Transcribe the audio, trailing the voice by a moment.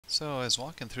So I was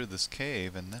walking through this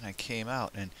cave and then I came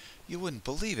out and you wouldn't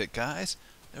believe it, guys.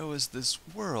 There was this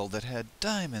world that had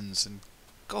diamonds and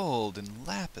gold and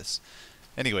lapis.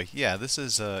 Anyway, yeah, this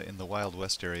is in the Wild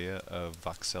West area of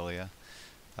Voxelia.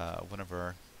 One of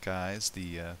our guys,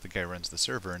 the guy who runs the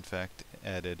server, in fact,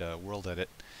 added WorldEdit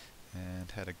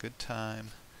and had a good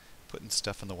time putting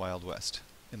stuff in the Wild West.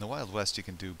 In the Wild West, you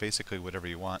can do basically whatever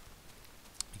you want.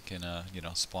 You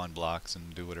can, spawn blocks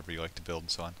and do whatever you like to build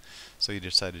and so on. So he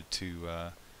decided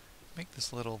to make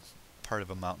this little part of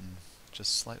a mountain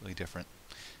just slightly different.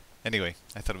 Anyway,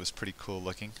 I thought it was pretty cool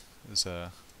looking. It was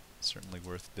certainly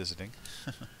worth visiting.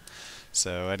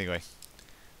 So anyway,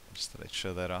 I just thought I'd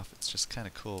show that off. It's just kind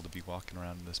of cool to be walking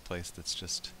around in this place that's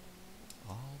just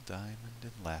all diamond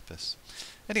and lapis.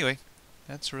 Anyway,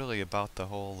 that's really about the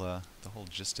whole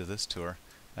gist of this tour.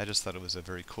 I just thought it was a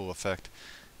very cool effect.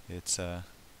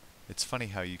 It's funny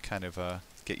how you kind of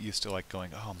get used to like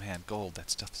going, oh man, gold, that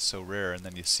stuff is so rare, and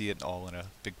then you see it all in a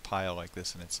big pile like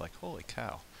this, and it's like, holy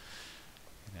cow.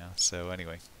 So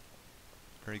anyway,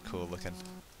 very cool looking.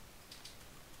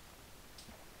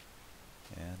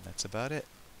 And that's about it.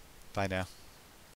 Bye now.